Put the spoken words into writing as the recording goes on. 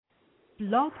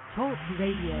Blog Talk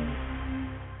Radio.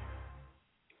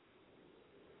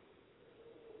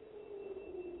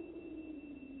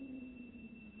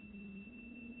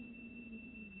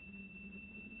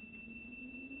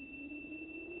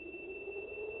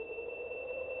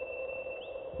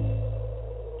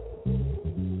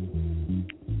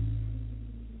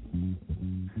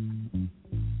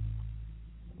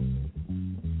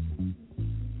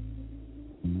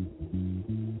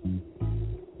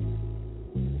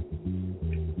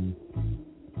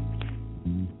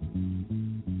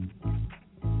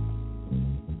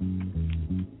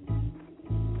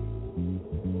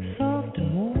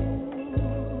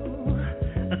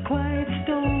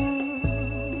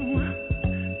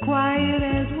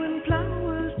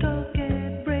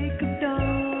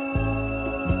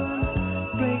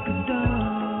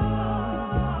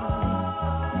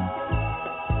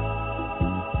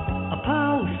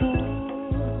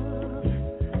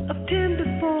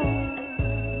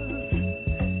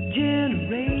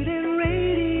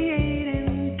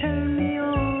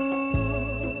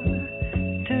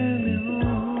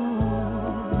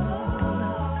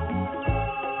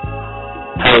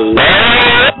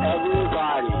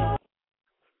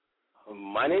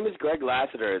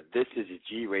 This is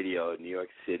G Radio, New York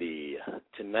City.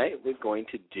 Tonight we're going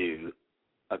to do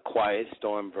a quiet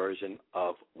storm version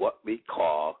of what we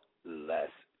call Less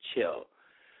Chill.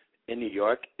 In New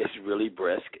York, it's really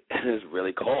brisk and it's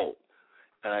really cold.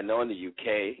 And I know in the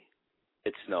UK,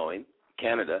 it's snowing.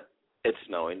 Canada, it's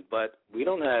snowing. But we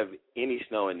don't have any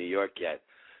snow in New York yet.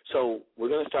 So we're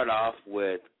going to start off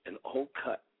with an old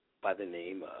cut by the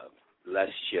name of Less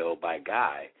Chill by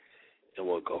Guy, and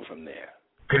we'll go from there.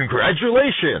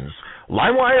 Congratulations!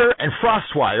 LimeWire and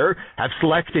FrostWire have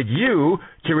selected you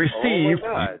to receive...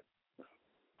 Oh, my God.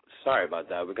 Sorry about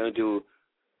that. We're going to do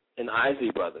an Isley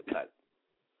Brother cut.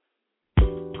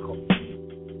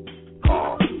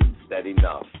 Calm. Steady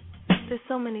enough. There's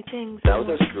so many things. That was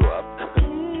a screw-up.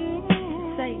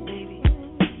 Say it, baby.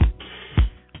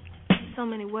 So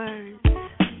many words.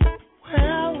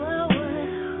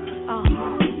 Oh.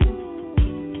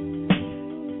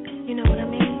 You know what I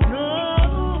mean?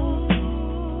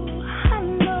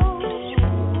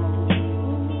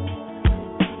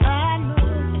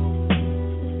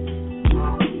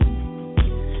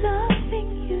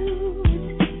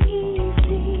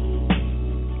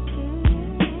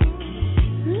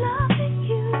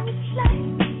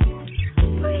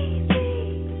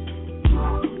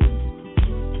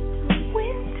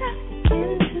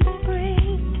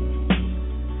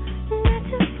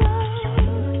 Just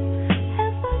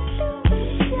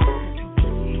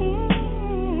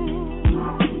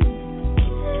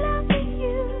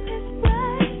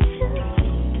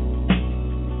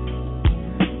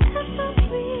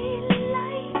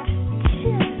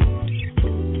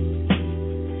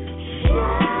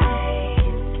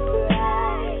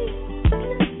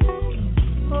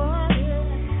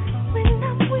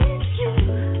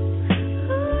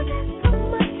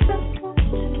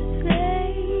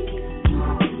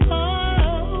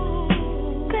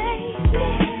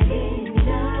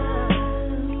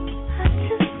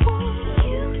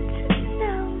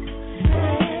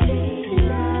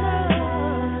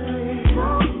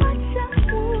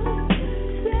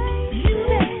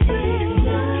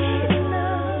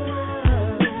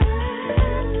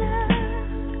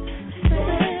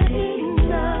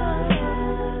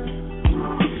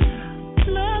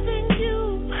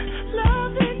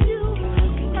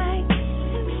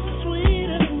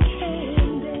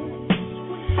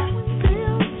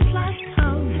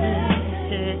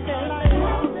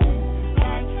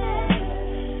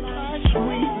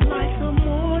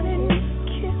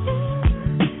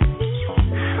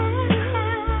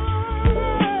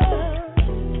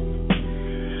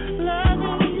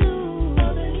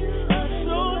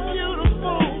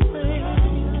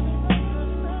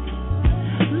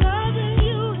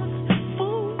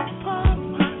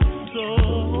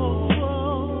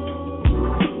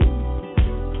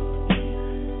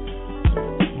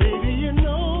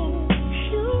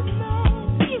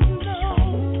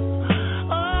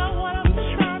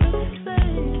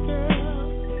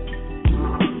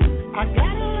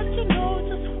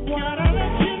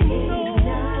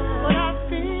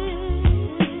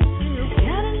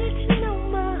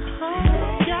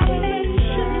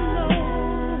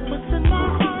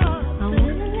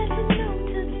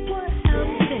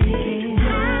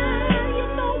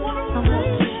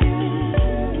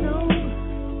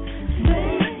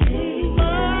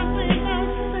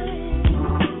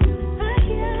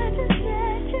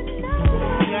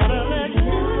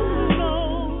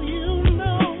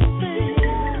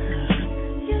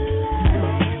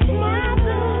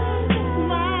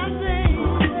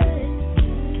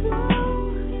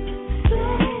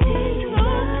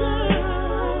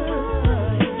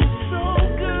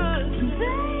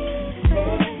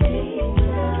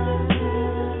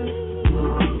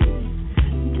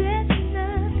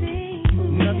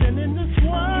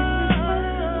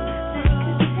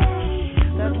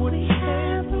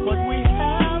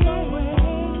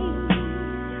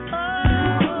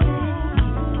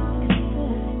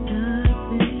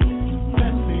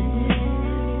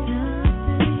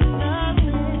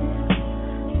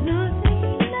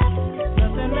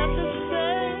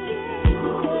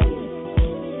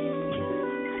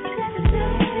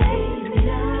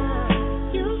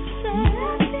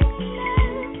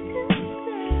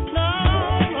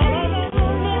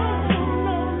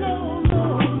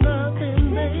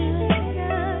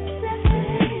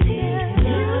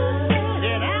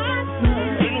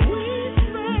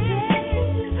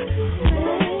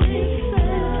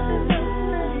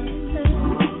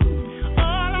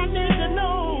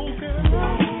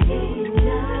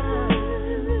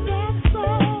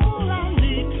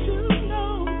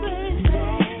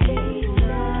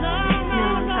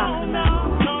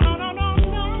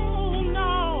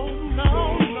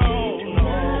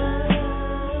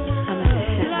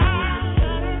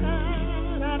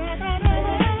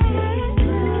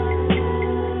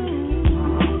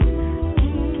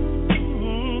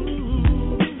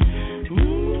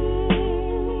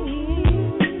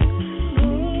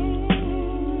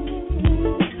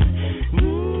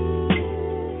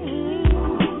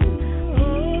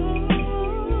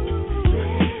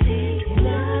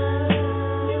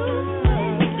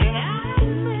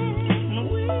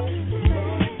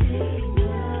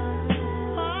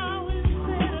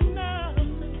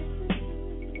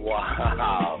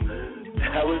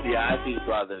Duffy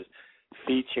Brothers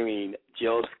featuring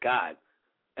Jill Scott.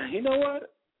 And you know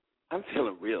what? I'm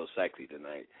feeling real sexy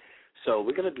tonight. So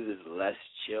we're going to do this less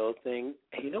chill thing.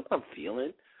 And you know what I'm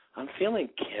feeling? I'm feeling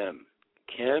Kim.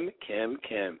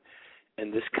 Kim.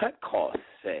 And this cut called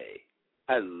Say.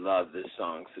 I love this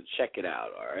song, so check it out,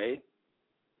 all right?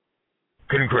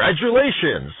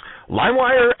 Congratulations!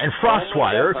 LimeWire and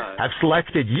FrostWire have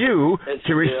selected you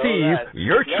to receive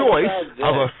your choice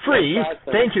of a free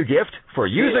thank you gift for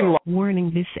using...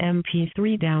 Warning, this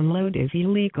MP3 download is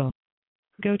illegal.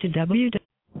 Go to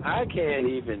I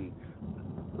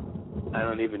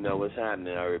don't even know what's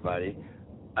happening, everybody.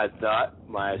 I thought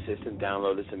my assistant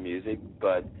downloaded some music,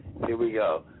 but here we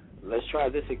go. Let's try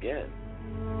this again.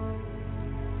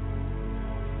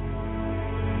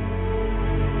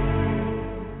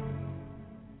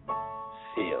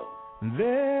 Seal.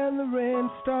 Then the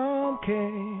rainstorm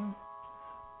came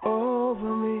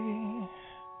over me.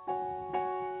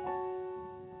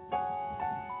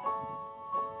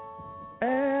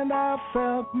 And I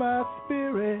felt my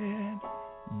spirit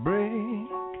break.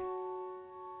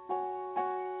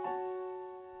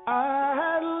 I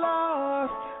had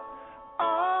lost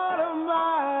all of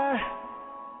my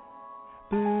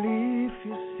belief,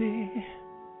 you see,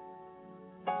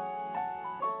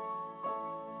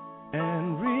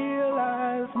 and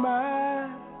realized my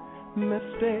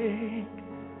mistake.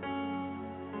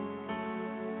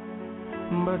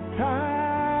 But time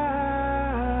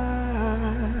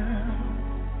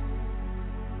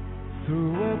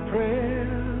threw a prayer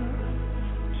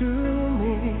to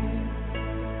me,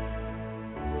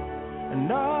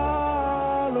 and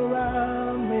all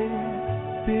around me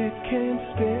became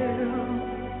still.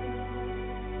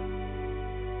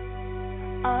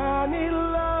 I need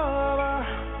love,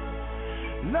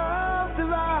 love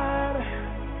divine.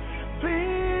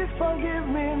 Please forgive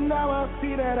me, now I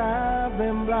see that I've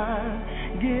been blind.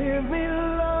 Give me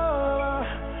love,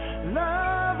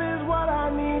 love is what I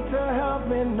need to help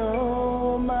me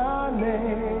know my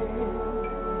name.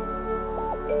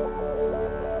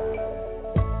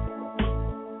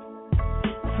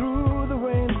 Through the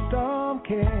rainstorm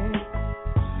came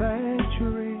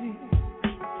sanctuary.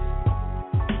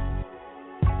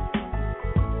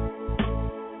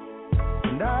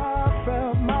 And I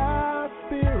felt my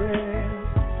spirit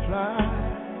fly.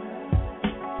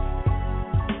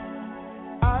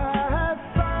 I had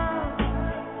found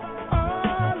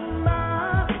all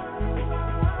my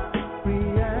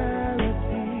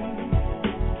reality.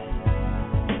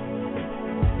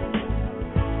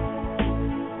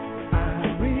 I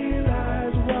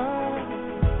realized what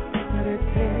did it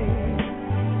take.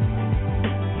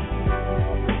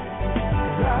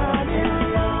 'Cause I need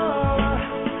love,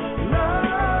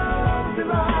 love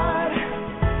divine.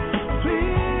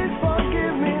 Please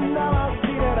forgive me, now I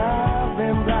see that I've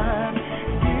been blind.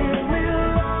 Give me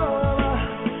love,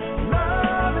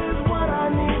 love is what I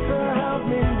need to help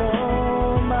me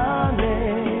know my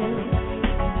name.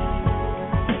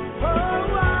 Oh,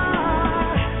 I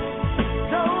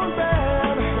don't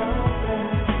bend,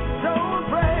 don't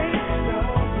break.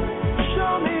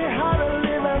 Show me how to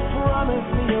live and promise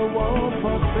me you won't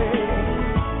forsake.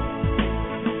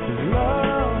 'Cause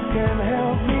love can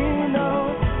help me know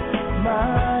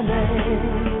my name.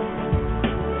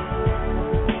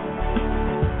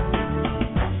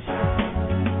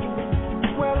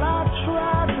 Well, I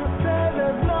tried to say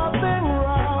there's nothing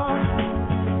wrong,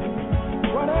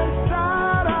 but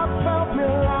inside I felt me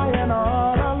lying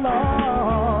all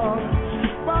along.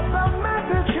 But the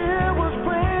message here was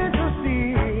plain to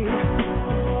see.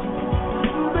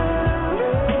 Believe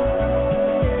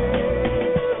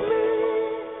me.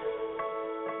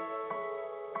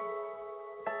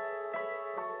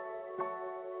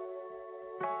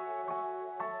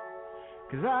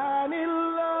 'Cause I need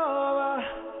love,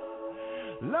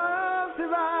 love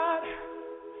divine.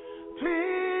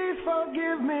 Please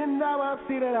forgive me, now I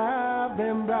see that I've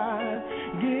been blind.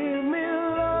 Give me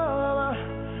love,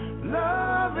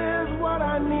 love is what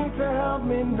I need to help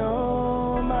me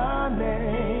know my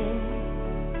name.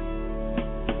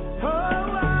 Oh,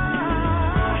 I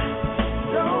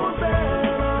don't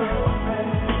bend,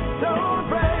 don't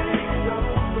break.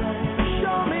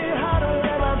 Show me how to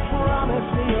live and promise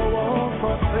me you won't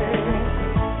forsake.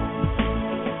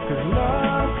 'Cause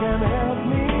love can help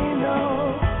me know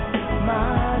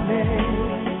my name.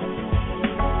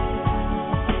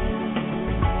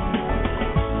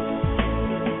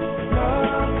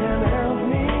 Love can help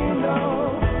me know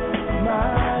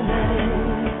my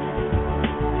name.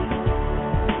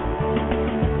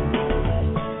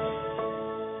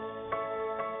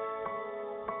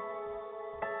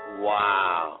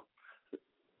 Wow.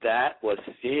 That was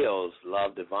Seal's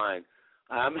Love Divine.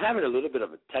 I'm having a little bit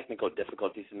of a technical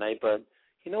difficulty tonight, but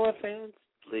you know what, fans?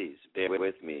 Please bear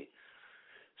with me.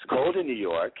 It's cold in New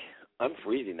York. I'm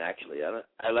freezing, actually.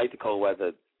 I like the cold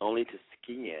weather only to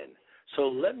ski in. So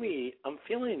I'm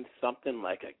feeling something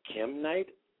like a Kim night.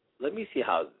 Let me see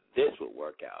how this would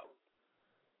work out.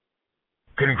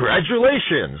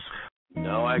 Congratulations.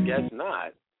 No, I guess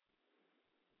not.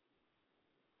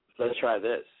 Let's try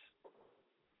this.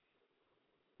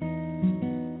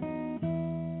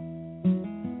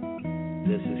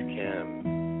 This is Kim.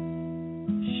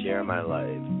 Share My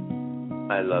Life.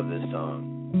 I love this song.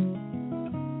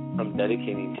 I'm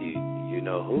dedicating to you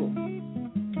know who.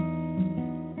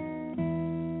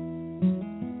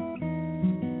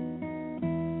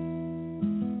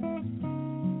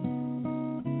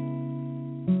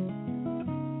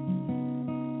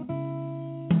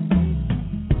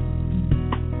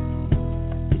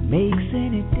 Makes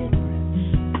any difference?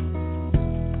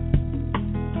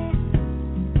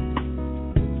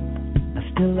 I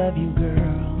still love you,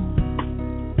 girl.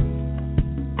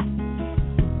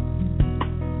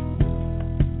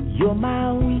 You're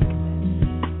my weakness.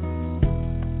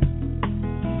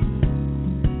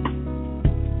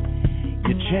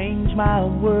 You change my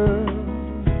world.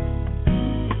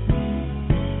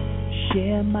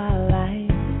 Share my life.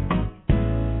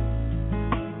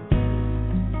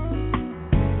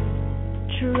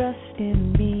 Trust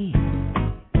in me.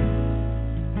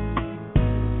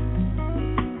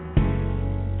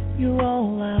 You're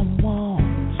all I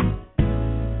want.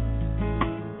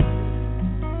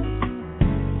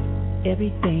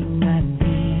 Everything I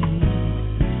need.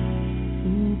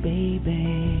 Ooh,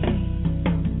 baby.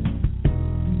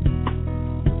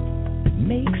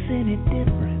 Makes any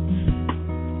difference?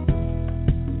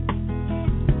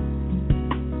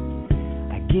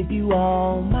 I give you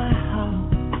all my heart.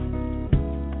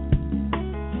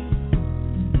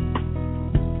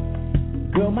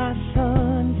 Girl, my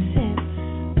sun sets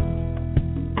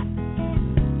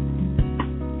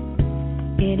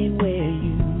anywhere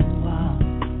you are.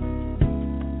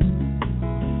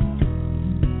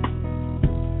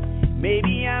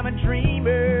 Maybe I'm a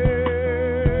dreamer.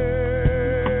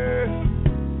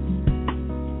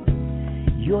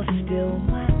 You're still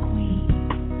my queen.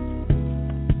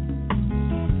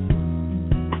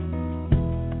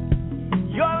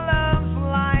 Your love's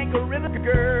like a river,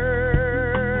 girl.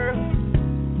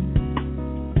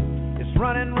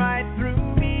 Running right through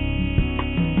me.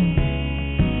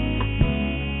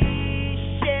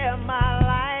 Share my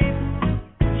life.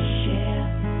 Share.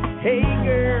 Hey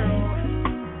girl,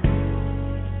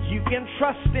 you can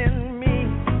trust in me.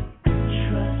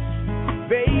 Trust,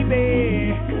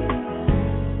 baby.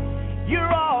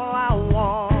 You're all I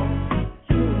want.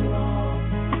 You're all.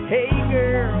 Hey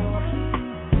girl,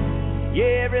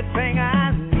 you're everything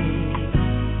I need.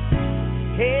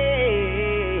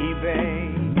 Hey babe.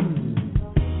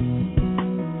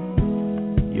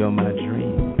 You're my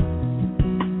dream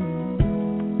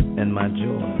and my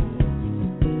joy.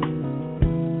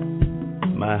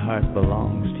 My heart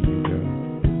belongs to you, girl.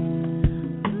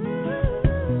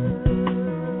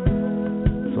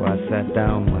 So I sat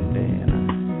down one day and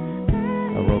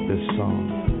I wrote this song,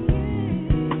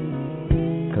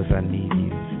 'cause I need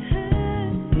you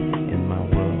in my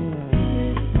world.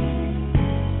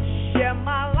 Share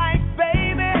my life,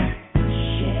 baby.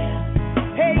 Share.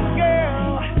 Hey,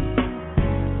 girl.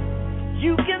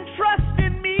 You can trust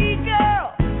in me,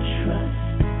 girl.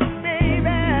 Trust,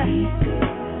 baby.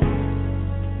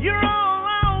 You're all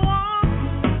I want.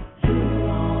 You're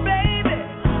all, baby.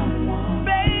 I want.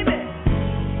 Baby,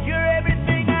 you're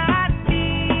everything I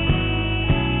need.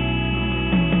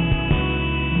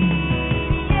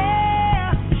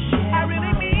 Yeah, I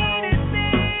really mean it,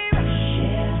 baby.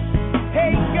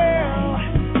 Hey, girl,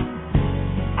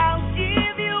 I'll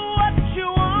give you what you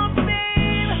want, baby.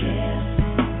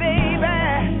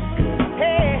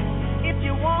 Hey, if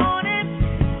you want it,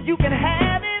 you can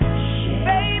have it,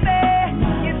 baby.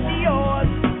 It's yours.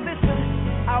 Listen,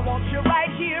 I want you right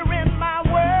here in my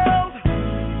world,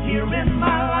 here in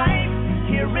my life,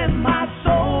 here in my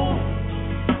soul.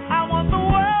 I want the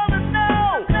world to know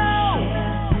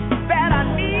that I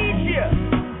need you,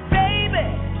 baby.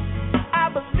 I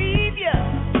believe you,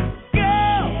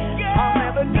 girl. I'll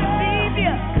never deceive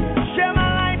you. Share my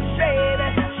life, baby.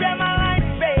 Share my life,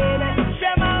 baby.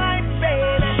 Share my life,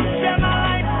 baby. Share my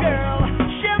life, girl.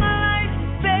 Share my life,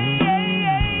 baby.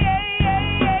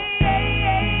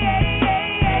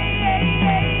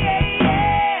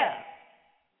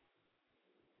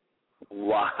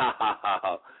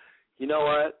 Wow. You know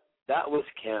what? That was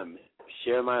Kim.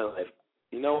 Share My Life.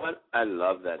 You know what? I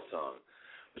love that song.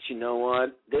 But you know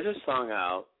what? There's a song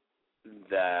out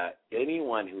that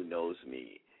anyone who knows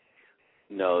me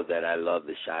know that I love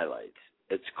the Shy Lights.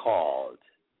 It's called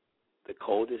The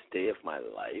Coldest Day of My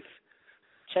Life.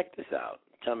 Check this out.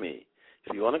 Tell me,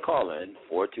 if you want to call in,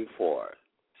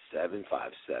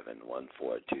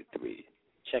 424-757-1423.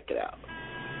 Check it out.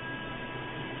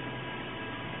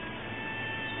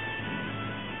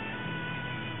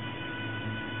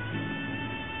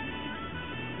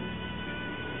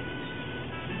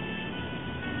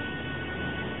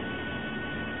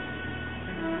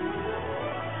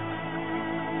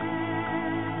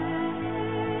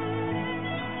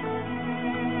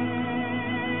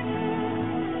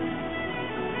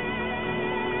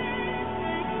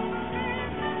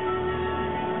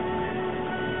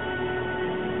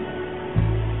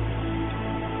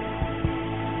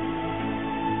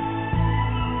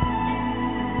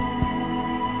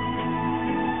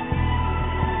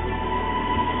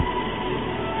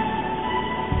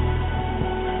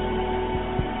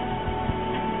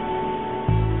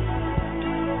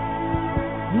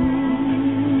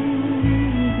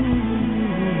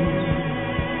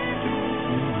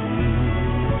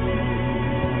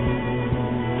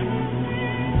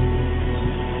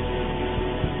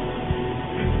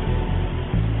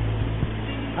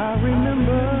 I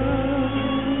remember,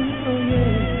 oh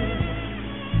yeah,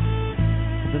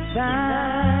 the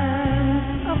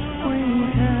signs of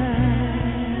springtime.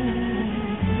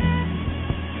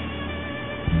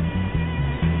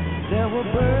 There were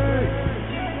birds,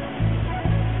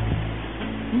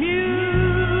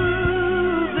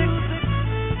 music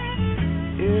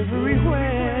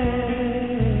everywhere.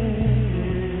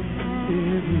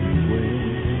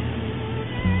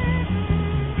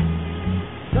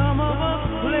 Some of us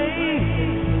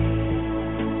played,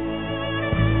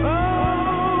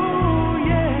 oh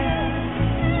yeah,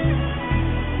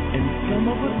 and some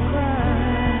of us cried.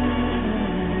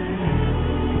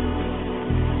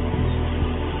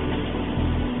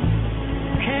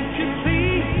 Can't you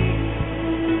see?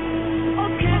 Oh,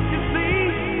 can't you see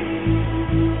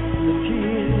the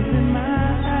tears in my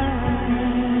eyes?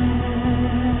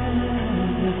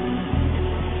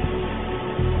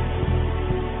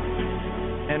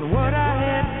 And what I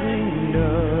had dreamed of,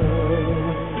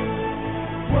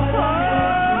 Lord,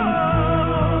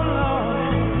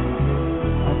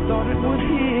 I thought it was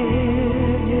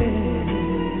here, yeah.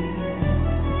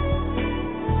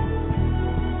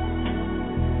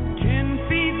 10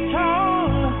 feet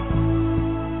tall,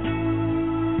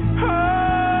 oh,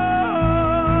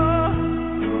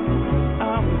 I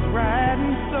was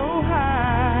riding so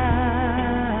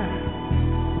high,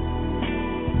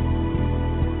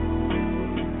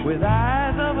 with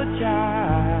eyes of a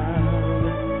child,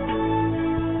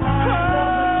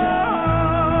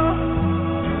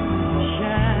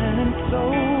 shining so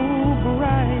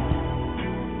bright.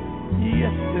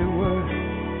 Yes, they were.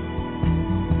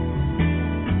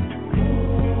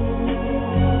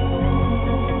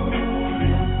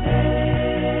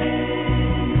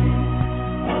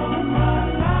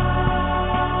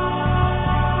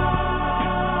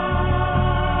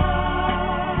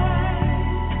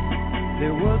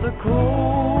 There was a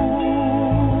coldest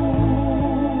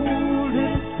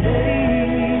day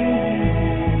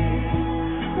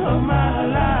of my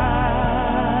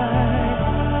life.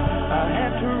 I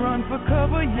had to run for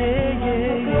cover, yeah.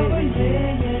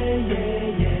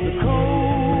 The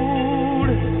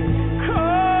coldest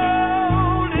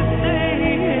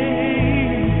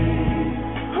day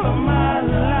of my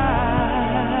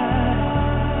life.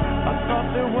 I thought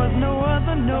there was no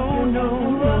other, no.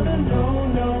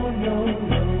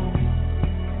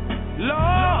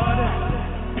 Lord,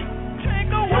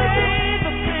 take away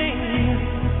the pain.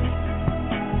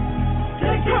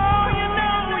 Oh, you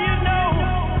know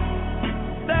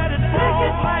that it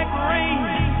falls like rain.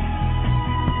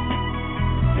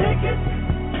 Take it,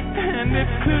 and it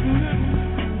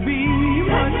couldn't be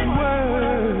much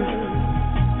worse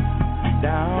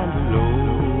down below.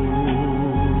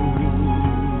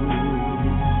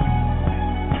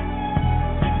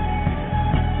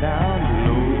 Down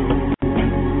below.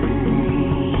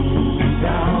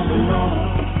 Down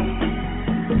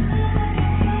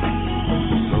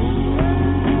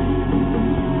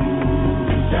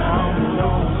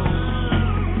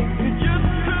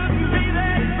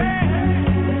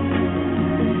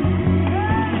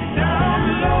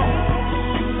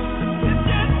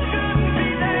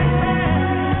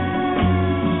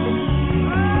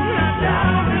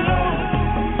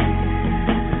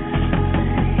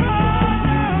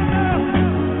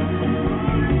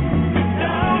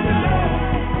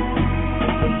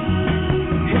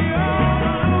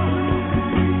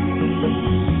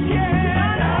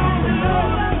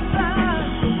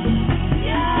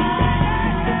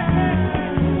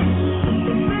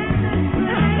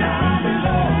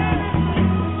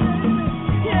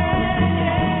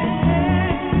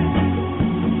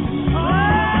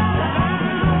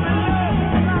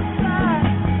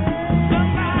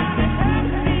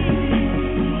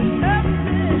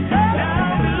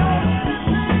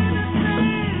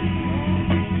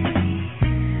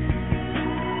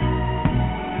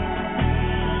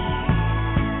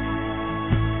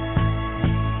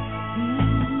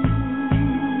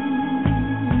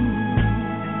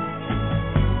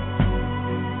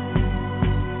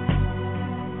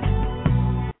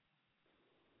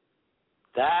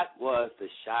That was the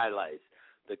Shy Lights,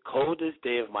 the coldest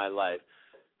day of my life.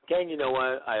 Gang, you know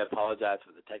what? I apologize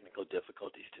for the technical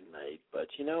difficulties tonight, but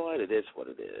you know what? It is what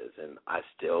it is, and I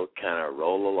still kind of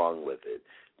roll along with it.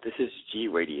 This is G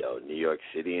Radio, New York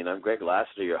City, and I'm Greg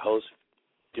Lassiter, your host,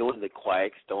 doing the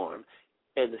Quiet Storm.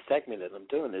 And the segment that I'm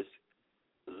doing is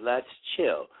Let's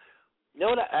Chill. You know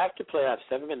what? After play, I have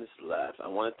 7 minutes left. I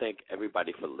want to thank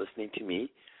everybody for listening to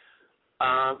me.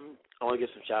 I want to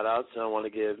give some shout-outs, and I want to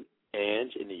give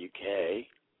Ange in the UK,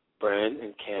 Bren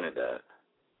in Canada,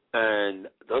 and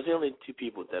those are the only 2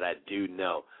 people that I do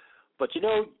know. But, you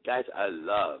know, guys, I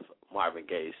love Marvin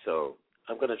Gaye, so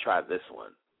I'm going to try this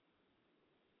one.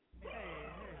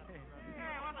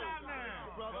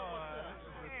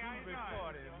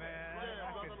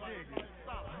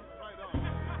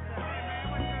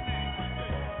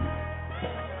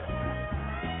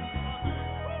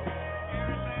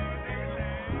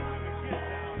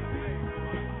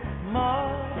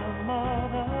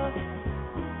 Mother,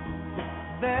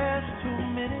 there's too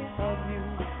many of you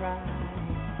crying.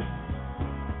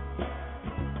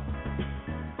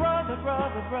 Brother,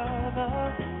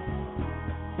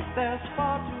 there's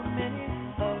far too many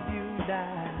of you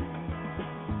dying.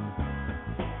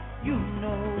 You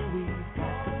know we've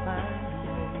got to find a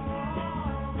way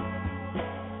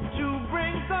to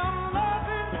bring some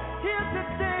loving here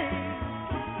today.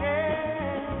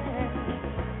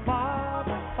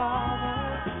 Father,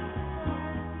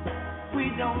 we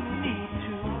don't need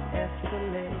to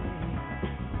escalate.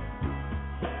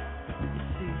 You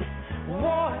see,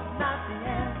 war is not the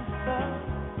answer,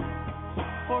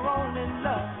 for only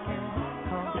love can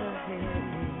conquer hate.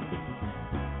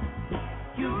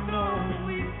 You know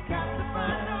we've got to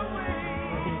find a way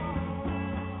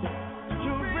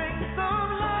to bring some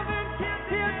loving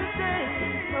here today.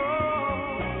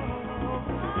 Oh,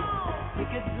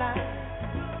 picket line.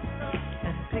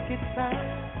 Picket sign,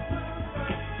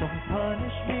 don't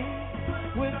punish me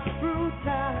with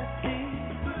brutality.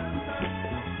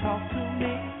 Talk to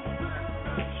me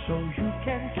so you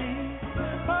can see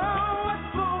what's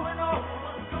going on.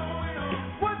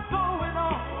 What's going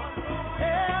on?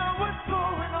 Yeah, what's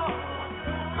going on?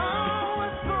 Oh,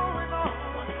 what's going on?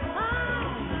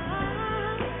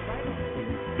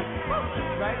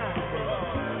 Right on.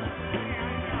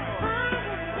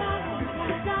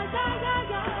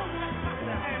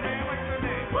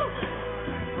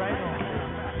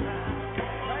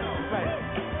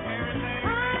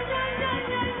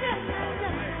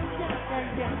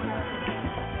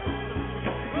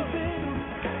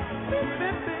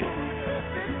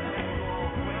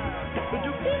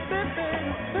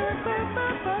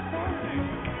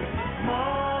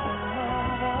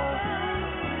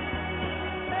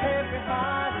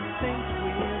 Everybody thinks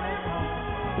we're at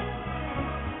home.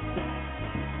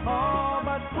 Oh,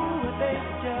 but who are they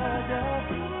to judge us?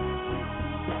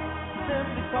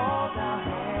 Simply cause our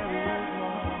hair is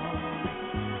long.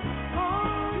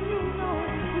 Oh, you know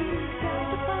we've got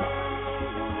to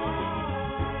find a way.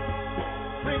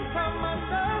 Bring some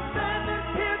understanding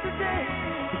here today.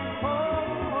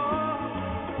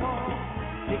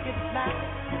 Pick it loud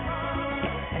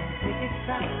and pick it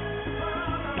sound.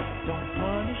 Don't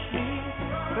punish me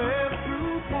with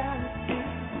brutality.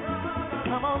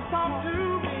 Come on, talk to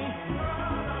me.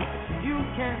 You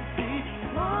can see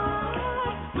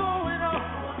what's going on.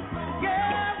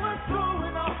 Yeah, what's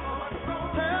going on?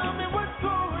 Tell me what's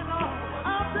going on.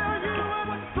 I'll tell you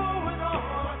what's going on.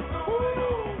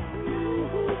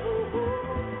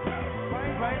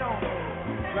 Right on.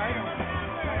 Right on.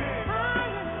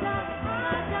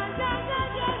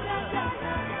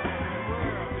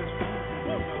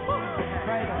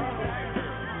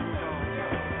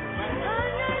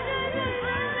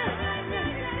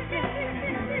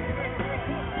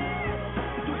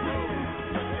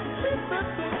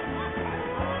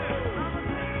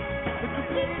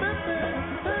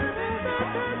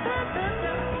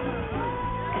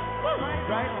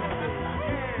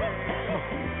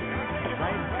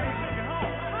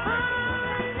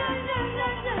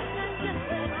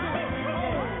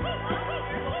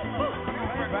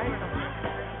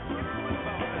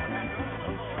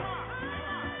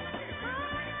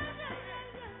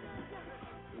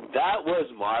 That was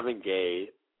Marvin Gaye,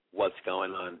 What's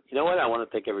Going On. You know what? I want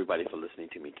to thank everybody for listening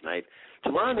to me tonight.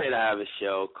 Tomorrow night I have a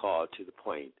show called To The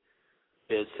Point.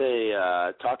 It's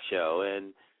a talk show,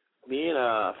 and me and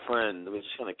a friend, we're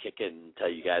just going to kick it and tell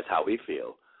you guys how we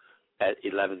feel at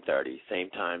 11:30. Same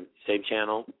time, same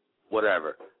channel,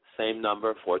 whatever. Same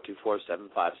number,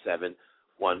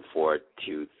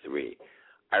 424-757-1423.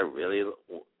 I really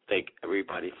thank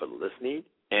everybody for listening.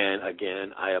 And,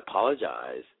 again, I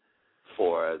apologize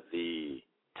for the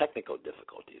technical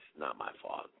difficulties. Not my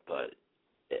fault, but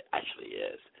it actually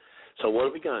is. So what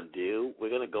are we going to do? We're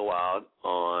going to go out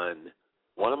on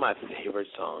one of my favorite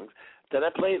songs that I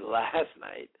played last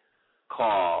night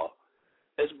called,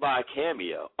 it's by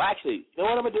Cameo. Actually, you know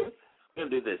what I'm going to do? I'm going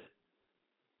to do this.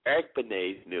 Eric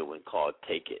Benet's new one called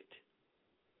Take It.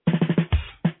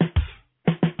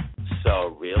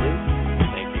 So really,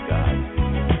 thank you guys.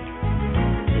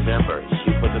 Remember,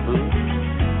 shoot for the moon.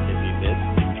 If you miss,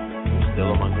 you're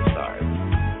still among the stars.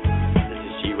 This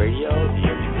is G Radio, New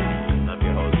York City. I'm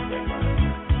your host, Greg Brown.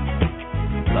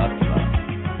 Love, love.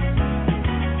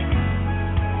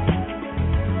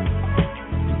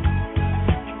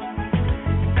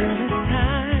 Girl, it's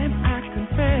time I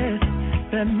confess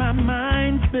that my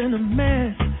mind's been a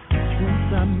mess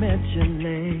since I met you,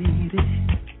 lady.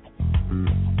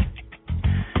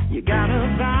 You got a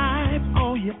vibe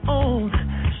on your own,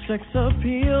 sex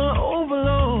appeal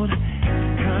overload,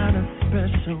 kind of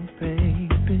special,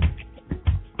 baby.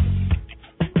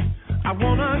 I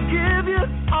wanna give you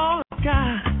all I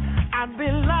got. I'd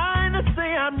be lying to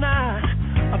say I'm not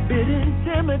a bit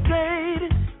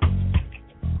intimidated.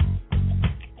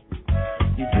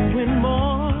 You're doing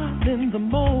more than the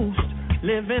most,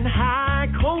 living high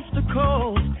coast to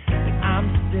coast, and I'm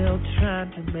still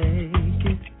trying to make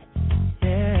it.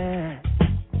 Yeah.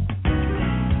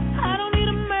 I don't need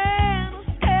a man who's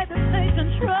scared to take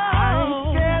control. I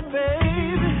ain't scared,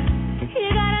 baby. You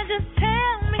gotta just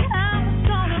tell me how it's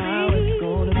gonna be.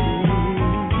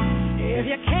 If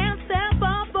you can't step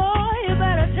on, boy, you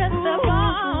better just step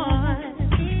on.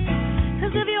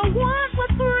 'Cause if you want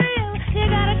what's real, you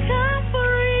gotta come for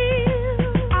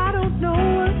real. I don't know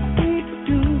what we need to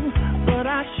do, but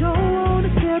I sure wanna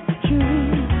get the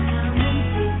truth.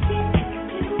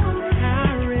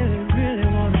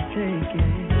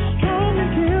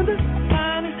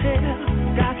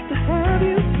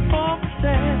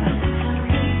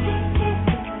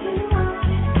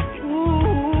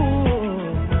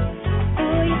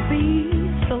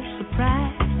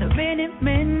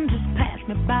 Men just pass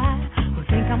me by who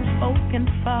think I'm spoken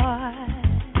for.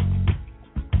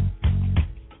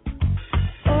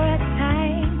 Or at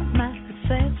times my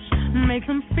success makes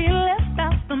them feel less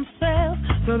about themselves,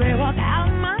 so they walk out